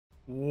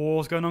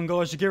What's going on,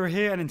 guys? Jagira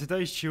here, and in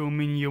today's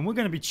Chillminion we're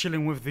going to be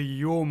chilling with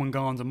the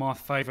Jormungandr, my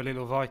favourite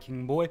little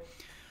Viking boy.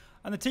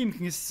 And the team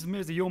consists of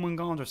the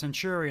Jormungandr, a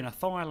Centurion, a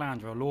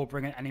Thailander, a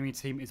Lawbringer. Enemy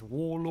team is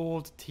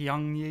Warlord,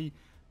 Tiangyi,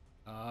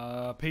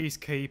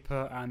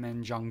 Peacekeeper, and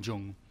then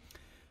Jungjung.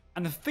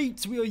 And the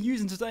feats we are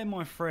using today,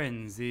 my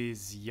friends,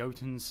 is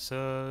Jotun's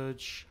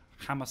Surge,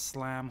 Hammer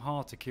Slam,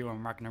 Hard to Kill,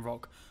 and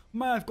Ragnarok.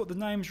 May have got the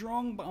names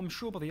wrong, but I'm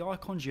sure by the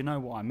icons you know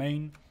what I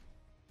mean.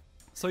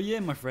 So yeah,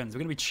 my friends, we're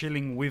going to be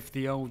chilling with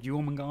the old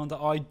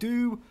Jormungandr. I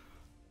do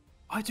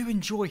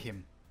enjoy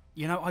him.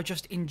 You know, I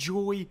just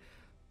enjoy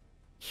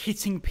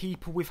hitting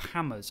people with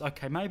hammers.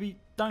 Okay, maybe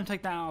don't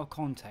take that out of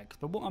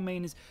context. But what I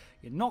mean is,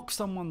 you knock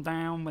someone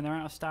down when they're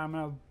out of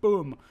stamina,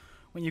 boom.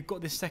 When you've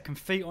got this second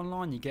feat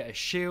online, you get a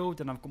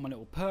shield. And I've got my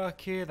little perk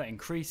here that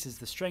increases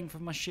the strength of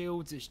my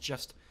shields. It's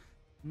just,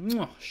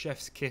 mwah,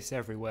 chef's kiss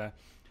everywhere.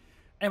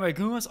 Anyway,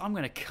 guys, I'm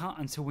going to cut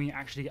until we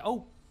actually get...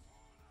 Oh,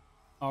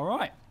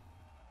 alright.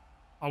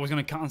 I was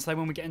going to cut and say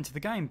when we get into the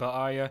game, but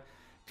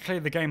clearly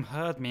the game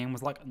heard me and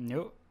was like,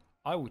 no,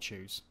 I will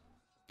choose.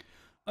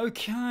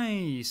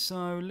 Okay,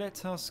 so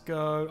let us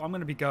go. I'm going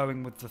to be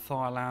going with the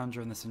Thailander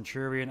and the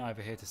Centurion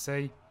over here to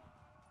see.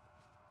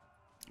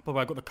 By the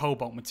way, I've got the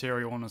Cobalt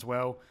material on as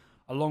well,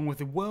 along with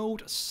the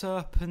World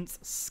Serpent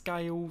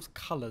Scales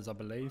colours, I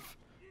believe.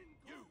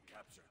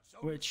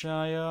 Which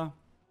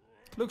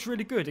looks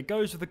really good. It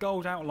goes with the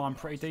gold outline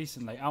pretty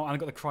decently. Oh, and I've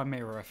got the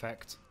Chimera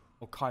effect.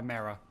 Or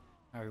Chimera,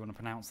 however you want to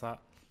pronounce that.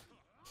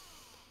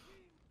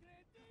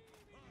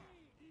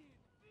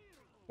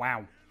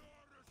 Wow.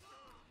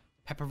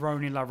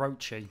 Pepperoni La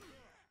Roche.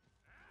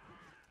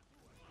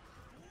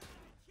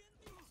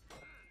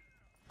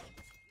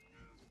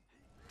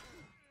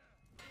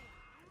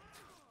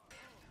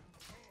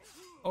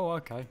 Oh,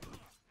 okay.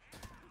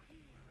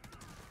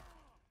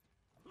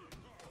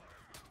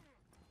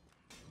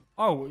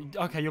 Oh,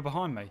 okay, you're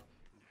behind me.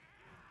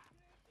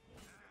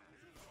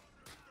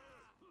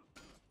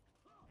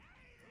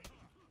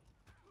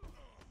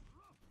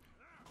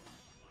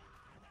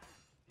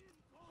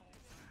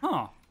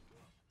 Huh.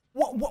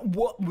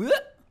 What?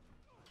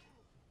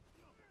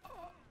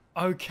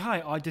 Okay,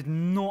 I did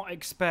not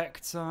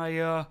expect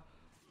that.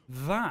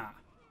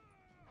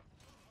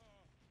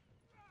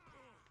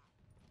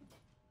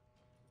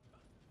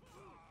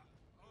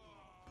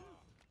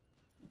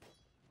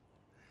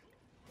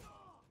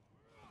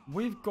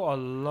 We've got a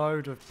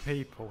load of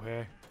people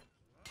here.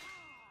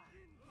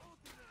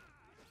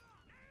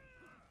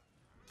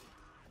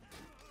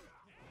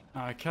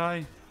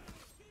 Okay.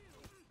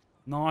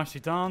 Nicely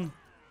done.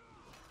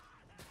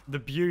 The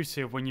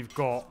beauty of when you've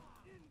got...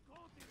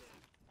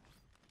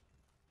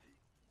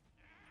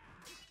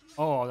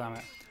 Oh, damn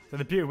it. So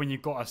the beauty when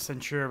you've got a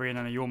Centurion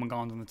and a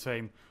Jormungandr on the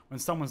team, when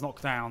someone's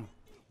knocked down,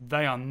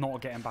 they are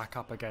not getting back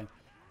up again.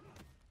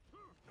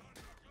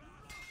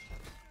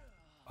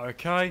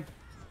 Okay.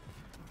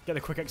 Get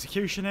a quick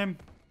execution in.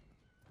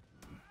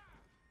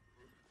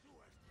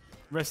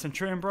 Rest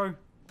Centurion, bro.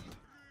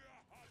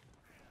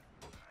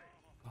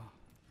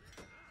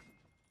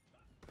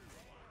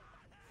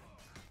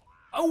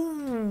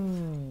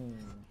 Oh!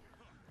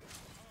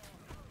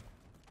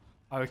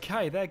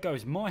 Okay, there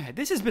goes my head.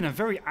 This has been a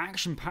very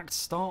action-packed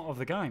start of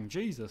the game.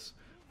 Jesus.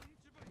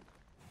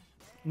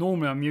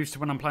 Normally, I'm used to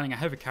when I'm playing a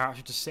heavy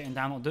character just sitting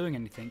down not doing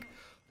anything.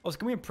 Also,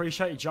 can we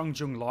appreciate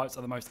Jungjung lights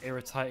are the most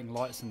irritating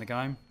lights in the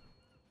game?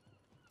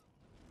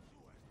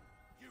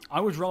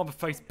 I would rather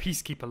face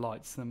Peacekeeper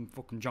lights than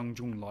fucking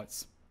Jungjung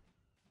lights.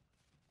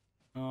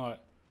 Alright.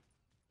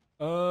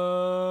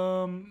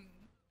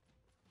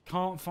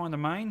 Can't find a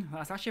main.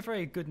 That's actually a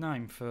very good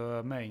name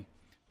for me.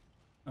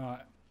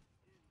 Alright.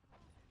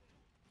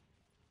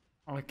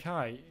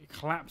 Okay,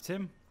 clapped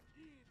him.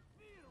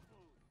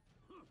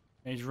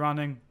 He's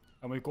running,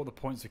 and we've got the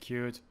point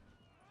secured.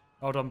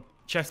 Hold on,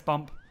 chest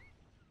bump.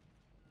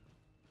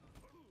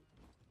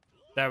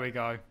 There we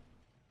go.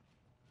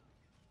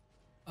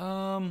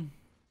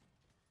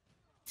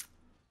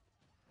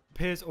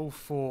 Appears all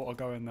four are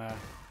going there.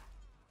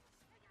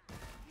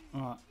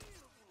 Alright.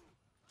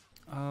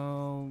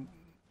 Oh.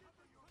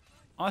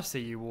 I see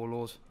you,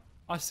 Warlord.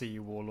 I see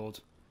you, Warlord.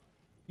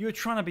 You were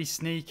trying to be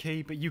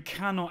sneaky, but you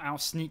cannot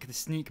outsneak the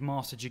Sneak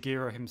Master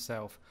Jagira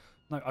himself.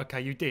 No,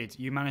 okay, you did.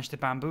 You managed to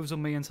bamboozle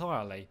me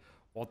entirely.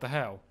 What the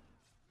hell?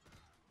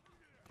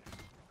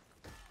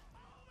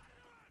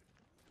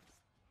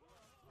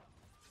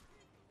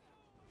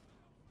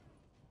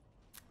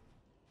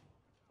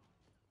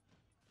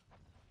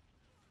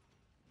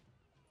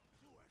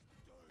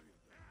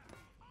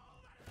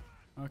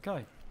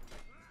 Okay.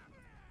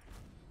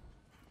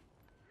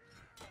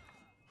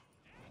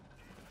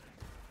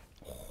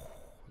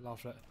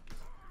 Love it.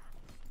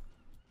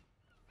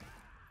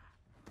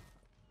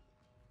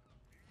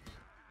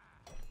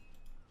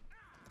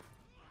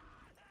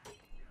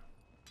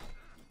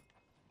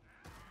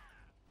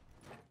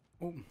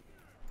 Oh.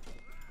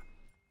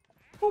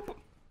 Oop.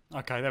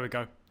 Okay, there we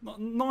go.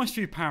 Nice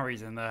few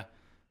parries in there.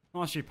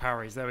 Nice few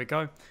parries. There we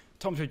go.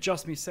 Time to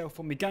adjust myself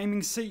on my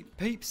gaming seat,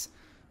 peeps.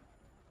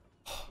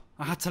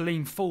 I had to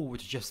lean forward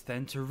just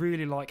then to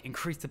really like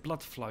increase the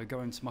blood flow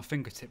going to my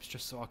fingertips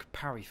just so I could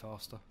parry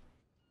faster.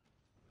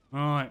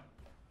 Alright.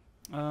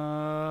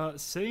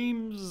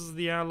 Seems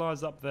the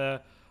allies up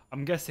there.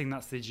 I'm guessing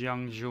that's the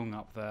Jiang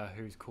up there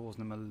who's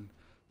causing them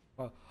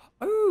a...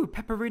 oh,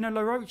 Pepperino La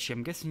Roche.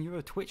 I'm guessing you're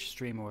a Twitch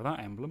streamer with that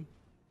emblem.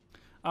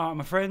 Alright,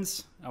 my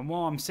friends. And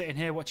while I'm sitting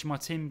here watching my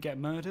team get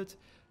murdered,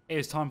 it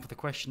is time for the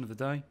question of the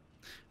day.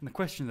 And the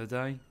question of the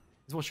day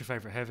is, what's your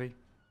favourite heavy?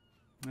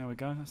 There we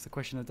go. That's the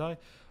question of the day.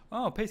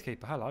 Oh,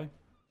 Peacekeeper. Hello.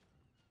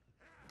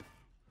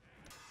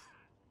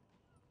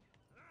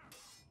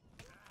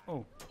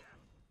 Oh.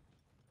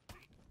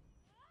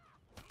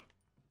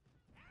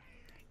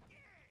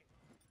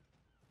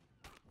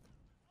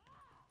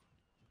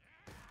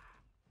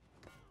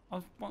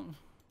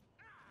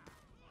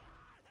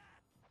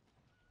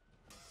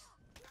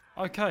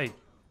 Okay.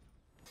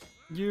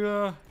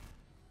 You're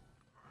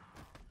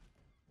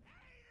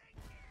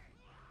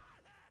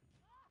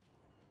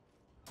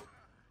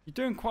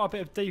doing quite a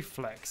bit of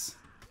deflex.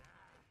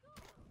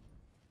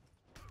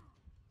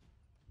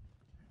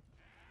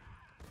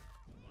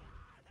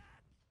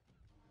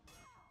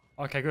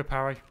 Okay, good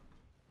parry.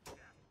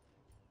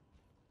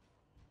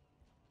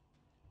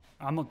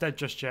 I'm not dead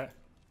just yet.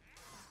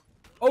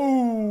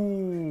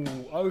 Oh,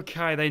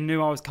 okay. They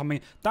knew I was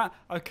coming.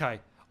 Okay.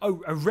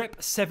 Oh, a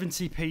rep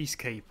 70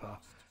 Peacekeeper.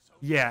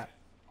 Yeah,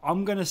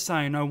 I'm gonna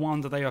say no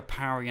wonder they are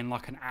parrying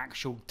like an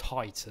actual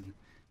titan.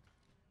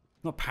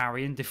 Not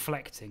parrying,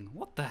 deflecting.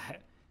 What the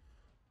heck?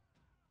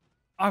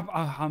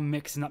 I'm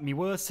mixing up my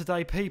words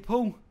today,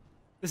 people.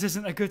 This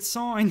isn't a good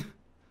sign.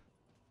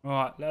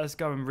 Alright, let us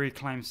go and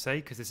reclaim C,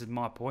 because this is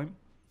my point.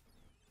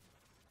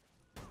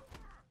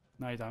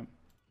 No, you don't.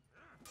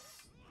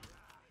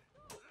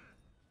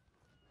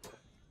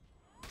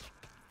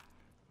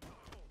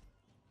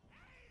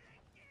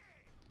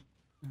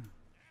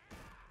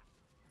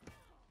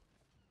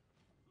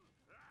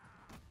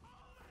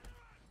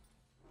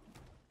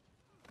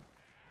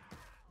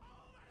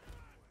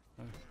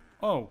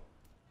 Oh.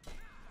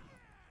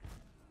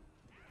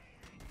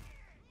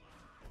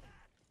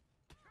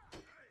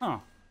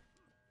 Oh.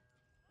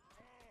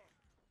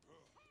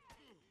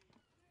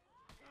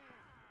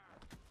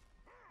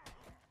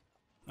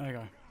 There you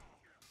go.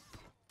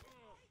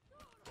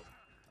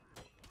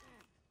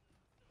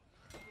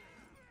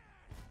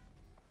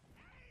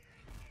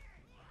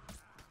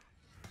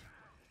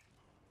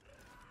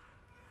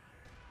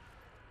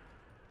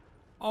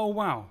 Oh,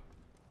 wow.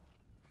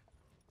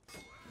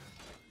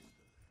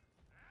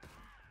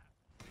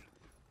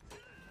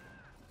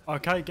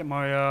 Okay, get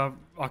my,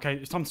 okay,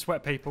 it's time to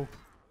sweat, people.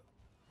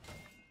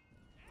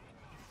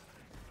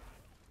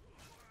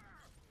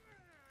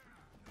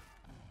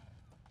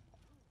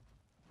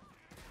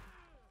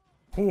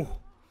 Oh.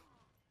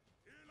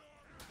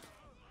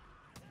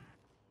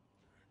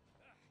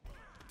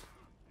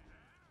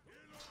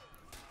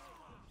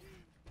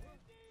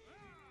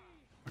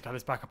 Okay,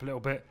 let's back up a little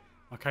bit.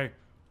 Okay,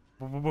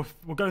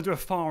 we're going to do a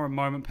firing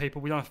moment,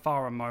 people. We don't have a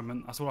firing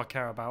moment. That's all I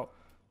care about.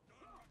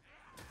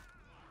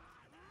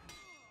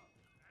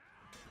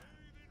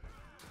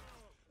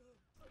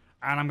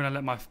 And I'm going to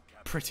let my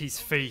pretties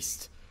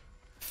feast.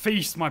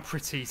 Feast, my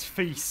pretties,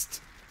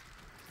 feast.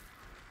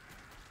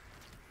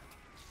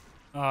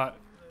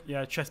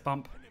 Yeah, chest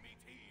bump.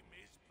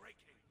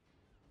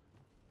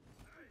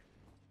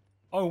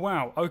 Oh,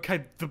 wow.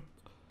 Okay,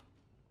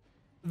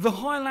 the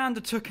Highlander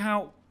took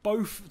out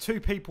two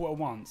people at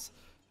once.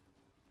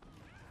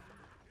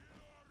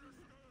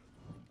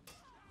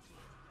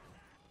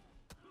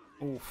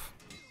 Oof.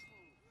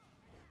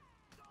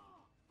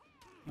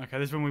 Okay,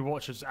 this is when we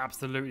watch us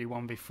absolutely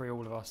 1v3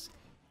 all of us.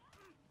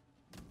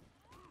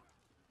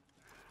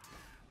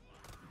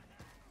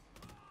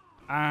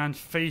 And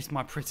feast,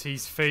 my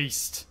pretties,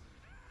 feast.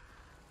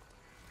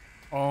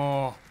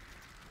 Oh,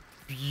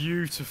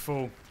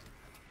 beautiful.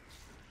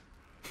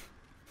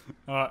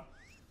 Alright.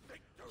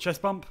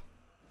 Chest bump.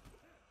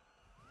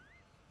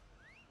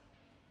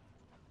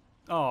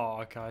 Oh,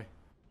 okay.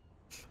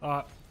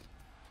 Alright.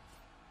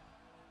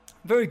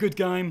 Very good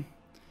game.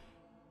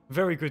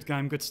 Very good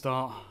game, good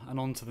start. And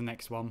on to the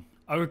next one.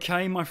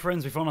 Okay, my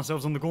friends, we found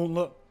ourselves on the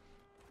gauntlet.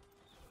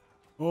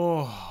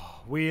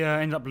 Oh, we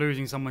ended up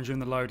losing someone during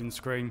the loading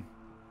screen.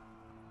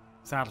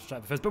 Sad to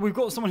strap the first, but we've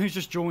got someone who's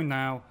just joined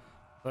now.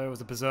 So it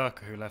was a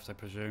berserker who left, I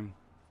presume.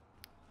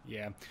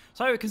 Yeah.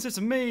 So it consists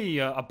of me,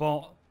 a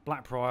bot,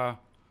 Blackbriar,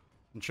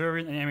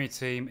 Centurion, and the enemy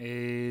team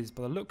is,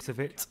 by the looks of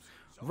it,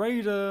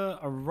 Raider,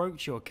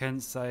 Orochi or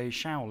Kensei,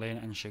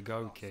 Shaolin, and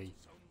Shigoki.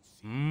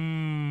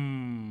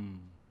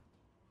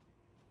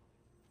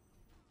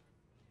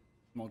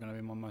 Not going to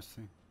be my most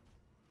thing.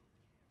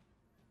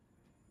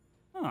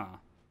 Ah.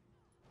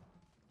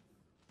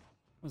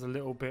 I was a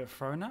little bit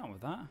thrown out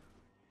with that.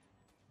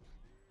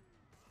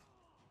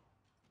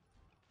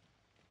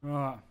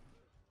 Right.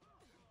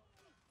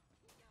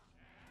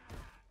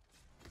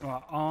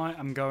 Right, I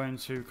am going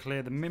to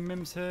clear the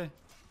Mims here.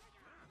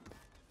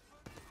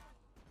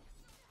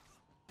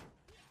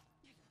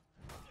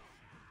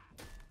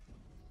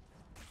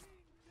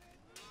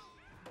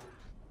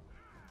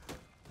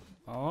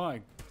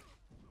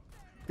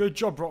 Good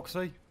job,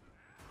 Roxy.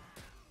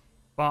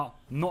 But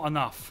not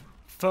enough.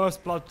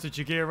 First blood to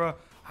Jagira.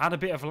 Had a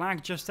bit of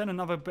lag just then.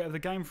 Another bit of the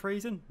game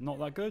freezing. Not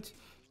that good.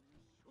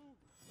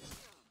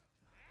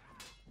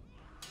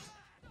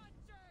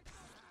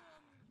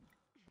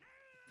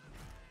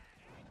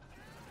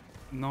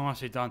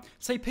 Nicely done.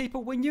 Say,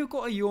 people, when you've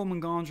got a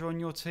Jormungandr on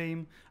your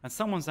team and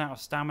someone's out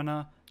of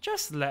stamina,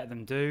 just let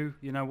them do,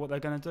 you know, what they're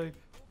going to do.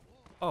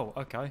 Oh,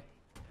 okay.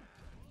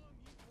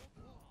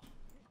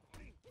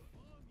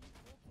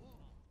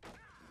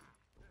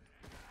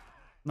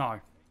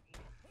 No.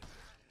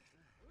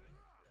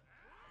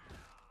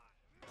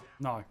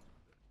 No.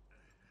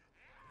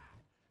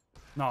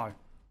 No.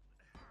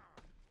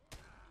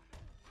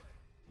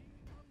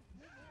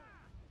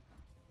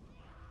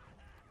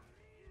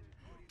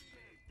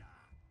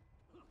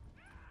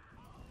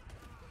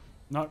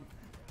 No.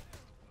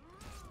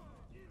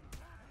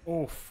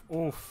 Oof,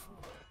 oof,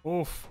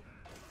 oof.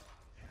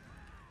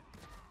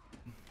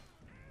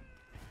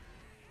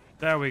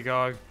 There we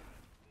go.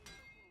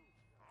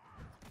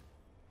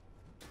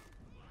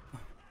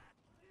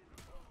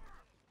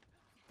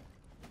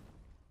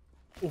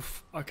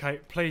 Oof, okay,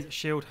 please,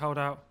 shield, hold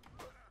out.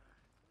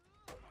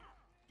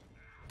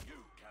 You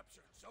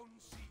captured Zone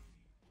C.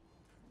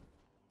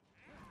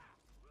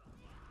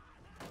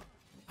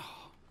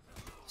 Oh,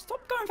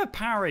 stop going for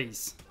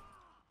parries.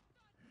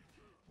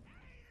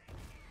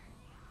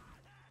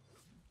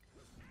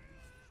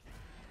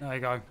 There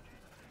you go.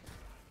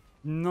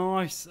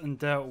 Nice and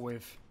dealt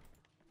with.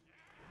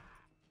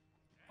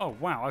 Oh,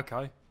 wow,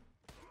 okay.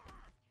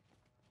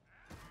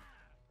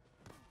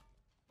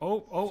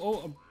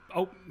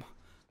 Oh.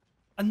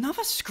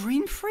 Another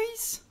screen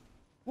freeze?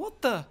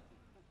 What the?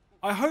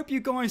 I hope you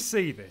guys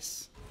see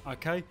this,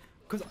 okay?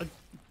 Because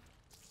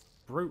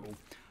brutal.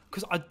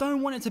 Because I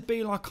don't want it to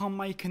be like I'm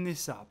making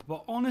this up.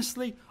 But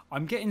honestly,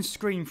 I'm getting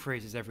screen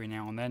freezes every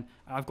now and then.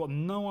 And I've got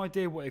no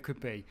idea what it could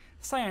be.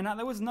 Saying that,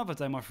 there was another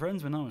day, my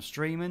friends, when I was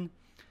streaming.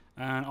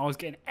 And I was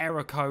getting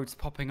error codes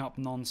popping up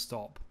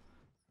non-stop.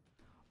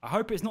 I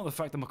hope it's not the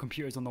fact that my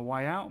computer's on the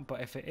way out.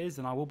 But if it is,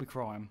 then I will be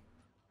crying.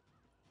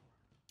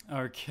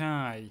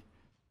 Okay.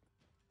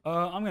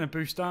 I'm going to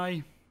boost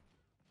A.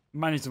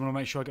 Managed to want to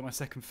make sure I get my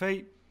second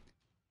feat.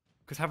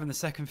 Because having the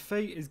second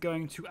feat is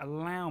going to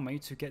allow me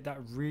to get that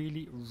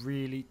really,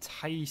 really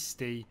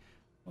tasty...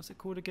 What's it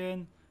called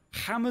again?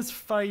 Hammer's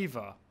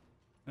Favour.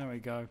 There we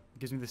go. It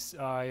gives me this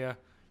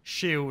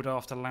shield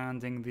after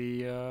landing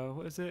the...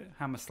 what is it?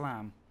 Hammer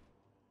Slam.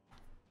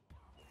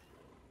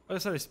 I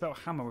say they spell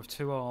hammer with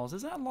 2 R's.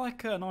 Is that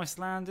like an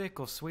Icelandic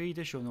or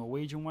Swedish or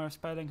Norwegian way of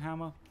spelling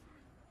hammer?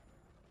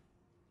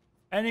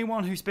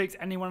 Anyone who speaks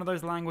any one of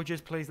those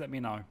languages, please let me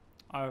know.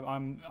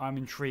 I'm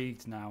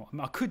intrigued now.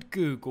 I could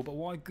Google, but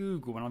why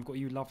Google when I've got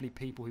you lovely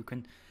people who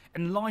can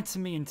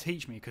enlighten me and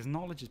teach me, because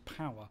knowledge is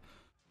power.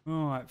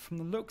 Alright, from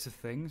the looks of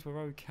things, we're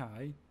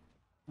okay.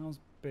 How's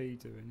B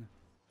doing?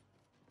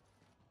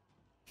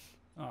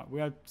 Alright,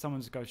 we had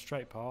someone just go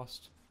straight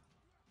past.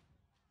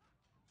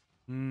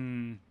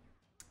 Yeah.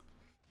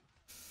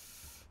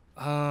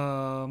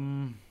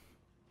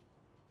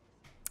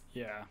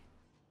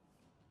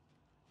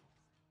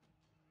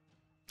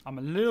 I'm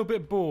a little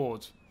bit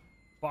bored.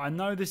 But I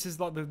know this is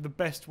like the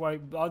best way.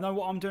 I know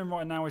what I'm doing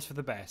right now is for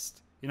the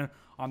best. You know,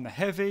 I'm the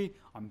heavy.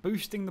 I'm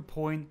boosting the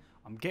point.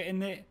 I'm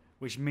getting it.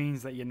 Which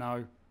means that, you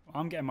know,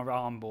 I'm getting my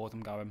arm board.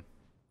 I'm going.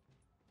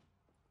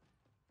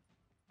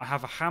 I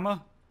have a hammer.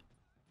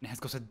 And it has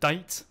got a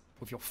date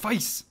with your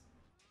face.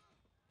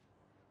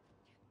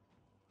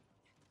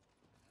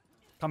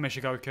 Come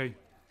here, Shigoki.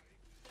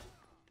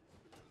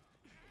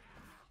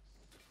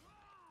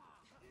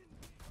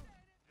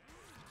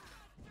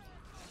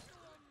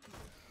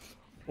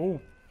 Oh.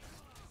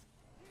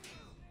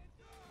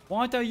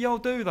 Why don't y'all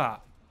do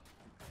that?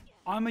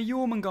 I'm a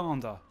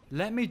Jormungandr.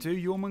 Let me do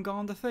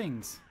Jormungandr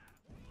things.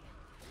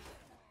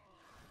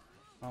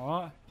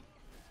 Alright.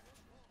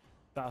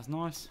 That was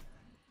nice.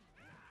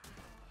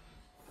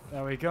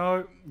 There we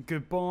go.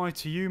 Goodbye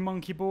to you,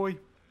 monkey boy.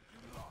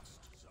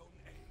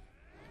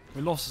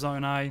 We lost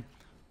Zone A.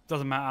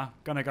 Doesn't matter.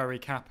 Gonna go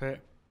recap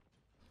it.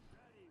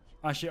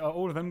 Actually, are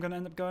all of them gonna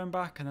end up going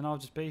back and then I'll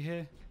just be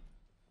here?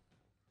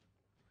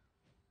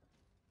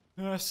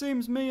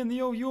 Seems me and the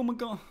old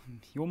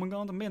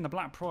Jormungandr, me and the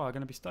Black Prior are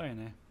going to be staying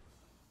here.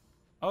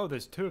 Oh,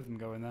 there's 2 of them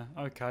going there.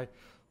 Okay.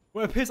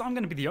 Well, it appears I'm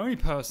going to be the only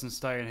person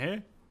staying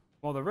here,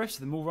 while the rest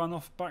of them all run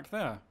off back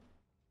there.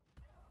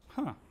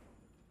 Huh.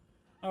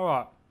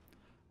 Alright.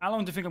 How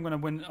long do you think I'm going to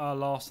win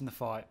last in the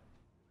fight?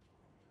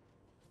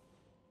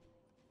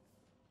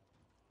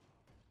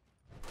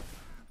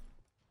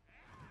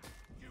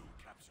 You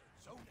captured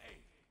Zone A.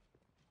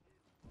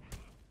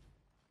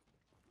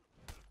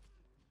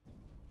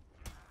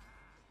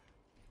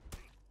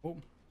 Oh.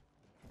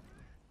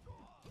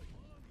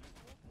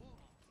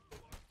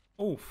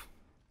 Oof.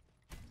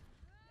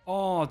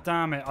 Oh,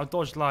 damn it. I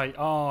dodged late.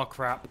 Oh,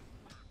 crap.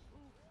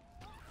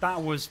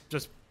 That was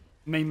just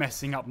me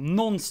messing up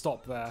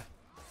non-stop there.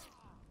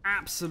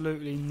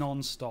 Absolutely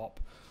non-stop.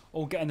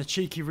 Or getting a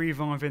cheeky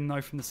revive in,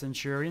 though, from the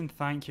Centurion.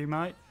 Thank you,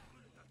 mate.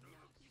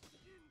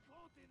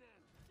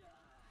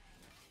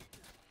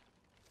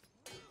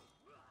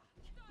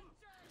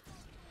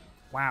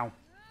 Wow.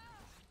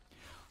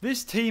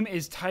 This team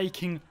is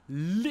taking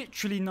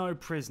literally no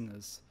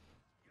prisoners.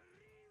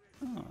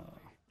 Oh.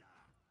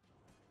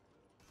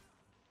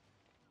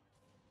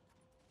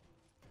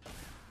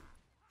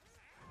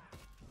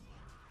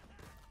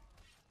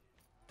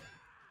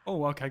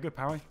 Oh, okay, good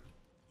parry.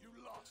 You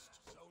lost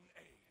Zone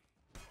A.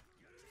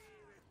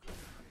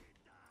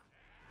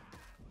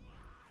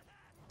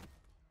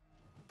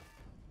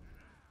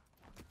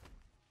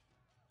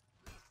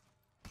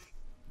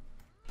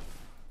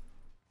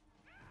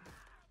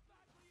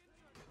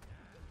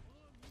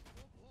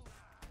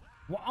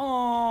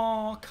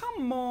 Oh,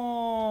 come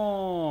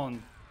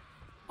on!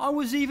 I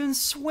was even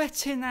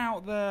sweating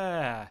out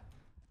there.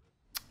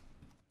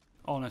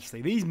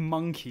 Honestly, these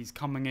monkeys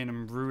coming in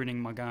and ruining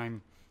my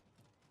game.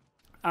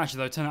 Actually,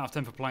 though, 10 out of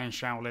 10 for playing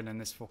Shaolin in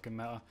this fucking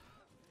meta.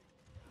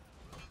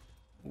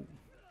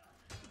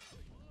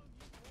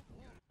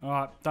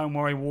 Alright, don't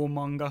worry,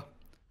 Warmonger.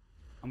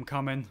 I'm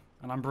coming,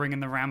 and I'm bringing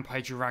the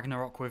Rampage of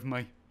Ragnarok with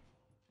me.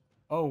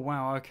 Oh,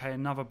 wow, okay,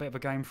 another bit of a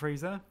game freeze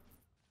there.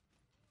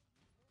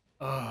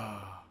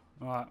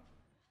 Alright.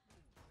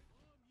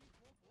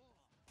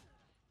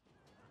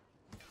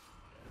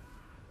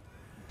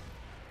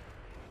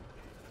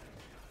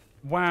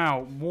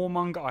 Wow,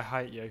 Warmonger, I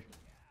hate you. You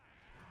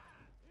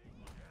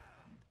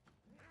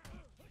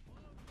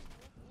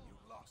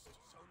lost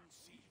Zone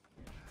C.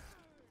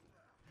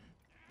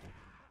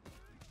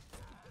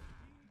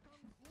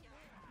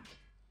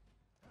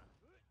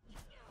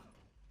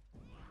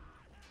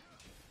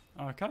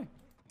 Okay.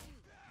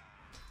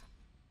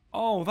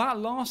 Oh, that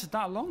lasted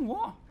that long?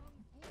 What?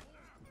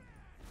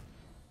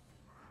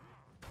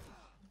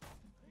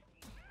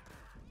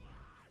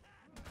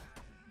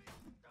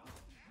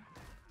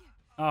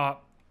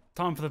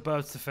 Time for the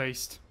birds to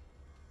feast.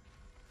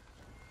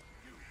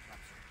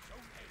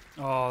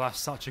 Oh, that's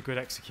such a good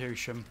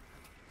execution.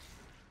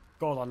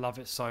 God, I love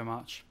it so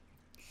much.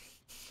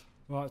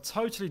 Right,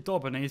 totally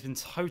Dobbin. He's been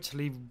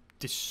totally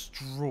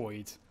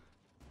destroyed.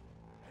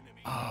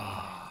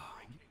 How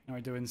are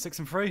we doing? 6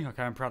 and 3?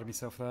 Okay, I'm proud of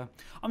myself there.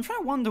 I'm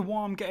trying to wonder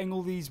why I'm getting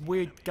all these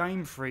weird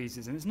game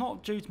freezes, and it's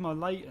not due to my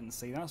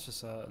latency, that's for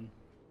certain.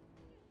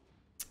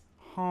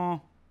 Huh.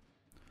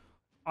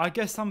 I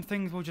guess some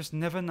things we'll just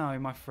never know,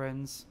 my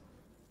friends.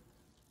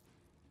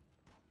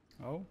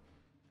 Oh.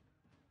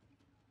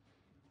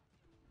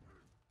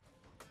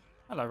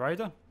 Hello,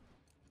 Raider.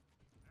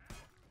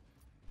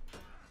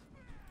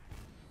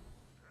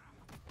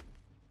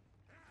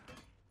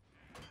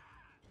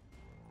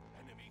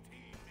 Enemy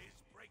team is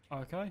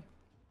breaking. Okay.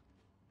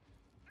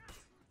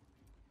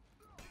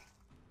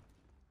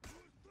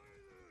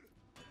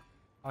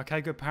 Okay,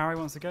 good parry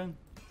once again.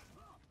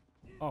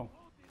 Oh.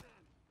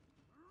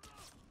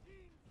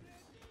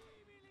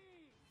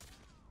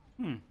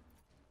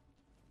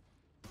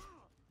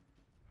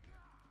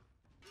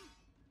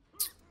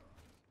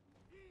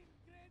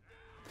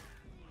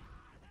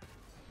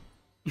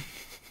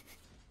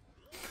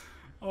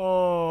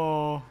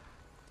 Oh.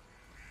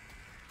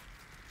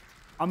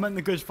 I meant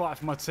the good fight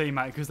for my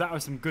teammate because that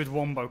was some good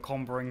wombo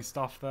comboing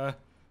stuff there.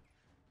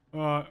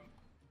 Oh,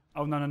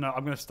 no.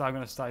 I'm going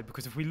to stay.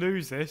 Because if we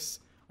lose this,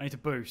 I need to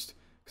boost.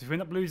 Because if we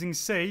end up losing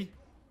C...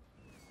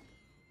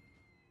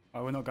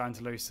 Oh, we're not going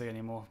to lose C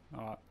anymore.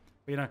 Alright.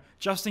 But, you know,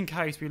 just in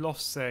case we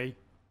lost C...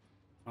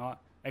 Alright.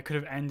 It could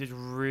have ended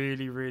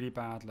really, really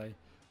badly.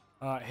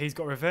 Alright, he's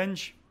got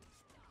revenge.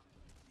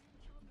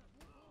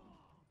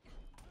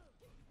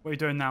 What are you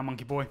doing now,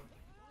 monkey boy?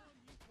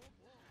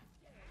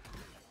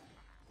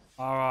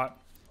 Alright.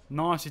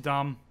 Nicely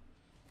done.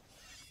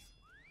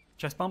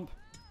 Chest bump.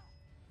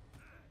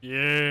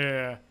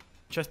 Yeah.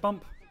 Chest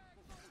bump.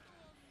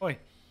 Oi.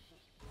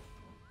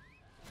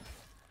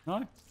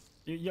 No?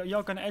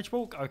 You're going to edge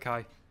walk?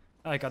 Okay.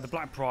 There you go. The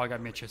Black Pride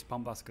gave me a chest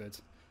bump. That's good.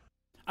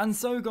 And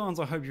so, guys,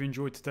 I hope you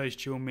enjoyed today's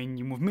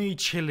Chillminion with me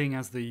chilling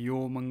as the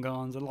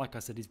Jormungandr. Like I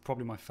said, he's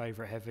probably my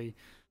favourite heavy.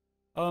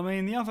 I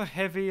mean, the other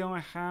heavy I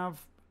have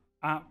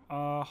at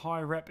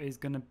high rep is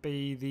going to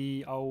be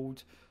the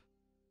old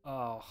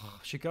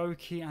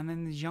Shigoki and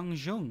then the Young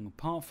Jung.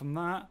 Apart from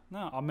that,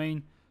 no, I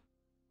mean,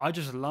 I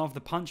just love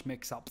the punch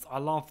mix-ups. I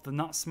love the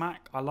nut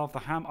smack. I love the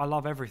ham. I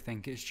love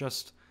everything. It's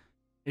just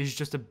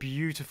a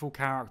beautiful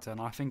character,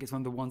 and I think it's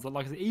one of the ones that,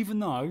 like I said, even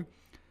though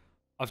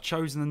I've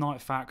chosen the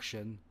Knight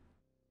faction,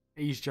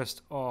 he's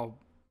just,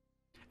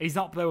 he's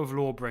up there with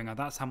Lawbringer.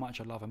 That's how much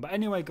I love him. But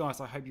anyway,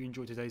 guys, I hope you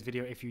enjoyed today's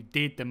video. If you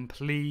did, then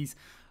please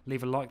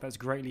leave a like. That's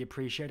greatly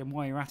appreciated. And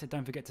while you're at it,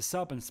 don't forget to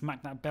sub and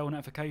smack that bell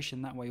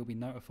notification. That way you'll be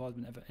notified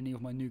whenever any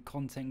of my new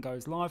content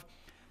goes live.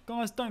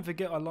 Guys, don't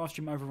forget I live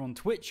stream over on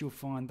Twitch. You'll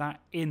find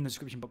that in the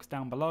description box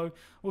down below.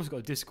 Also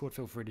got a Discord.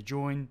 Feel free to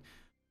join.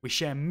 We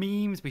share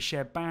memes, we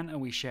share banter,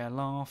 we share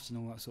laughs and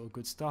all that sort of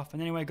good stuff.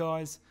 And anyway,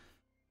 guys,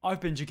 I've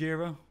been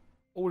Jagira.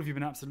 All of you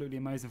have been absolutely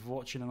amazing for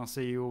watching, and I'll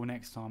see you all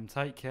next time.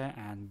 Take care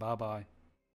and bye-bye.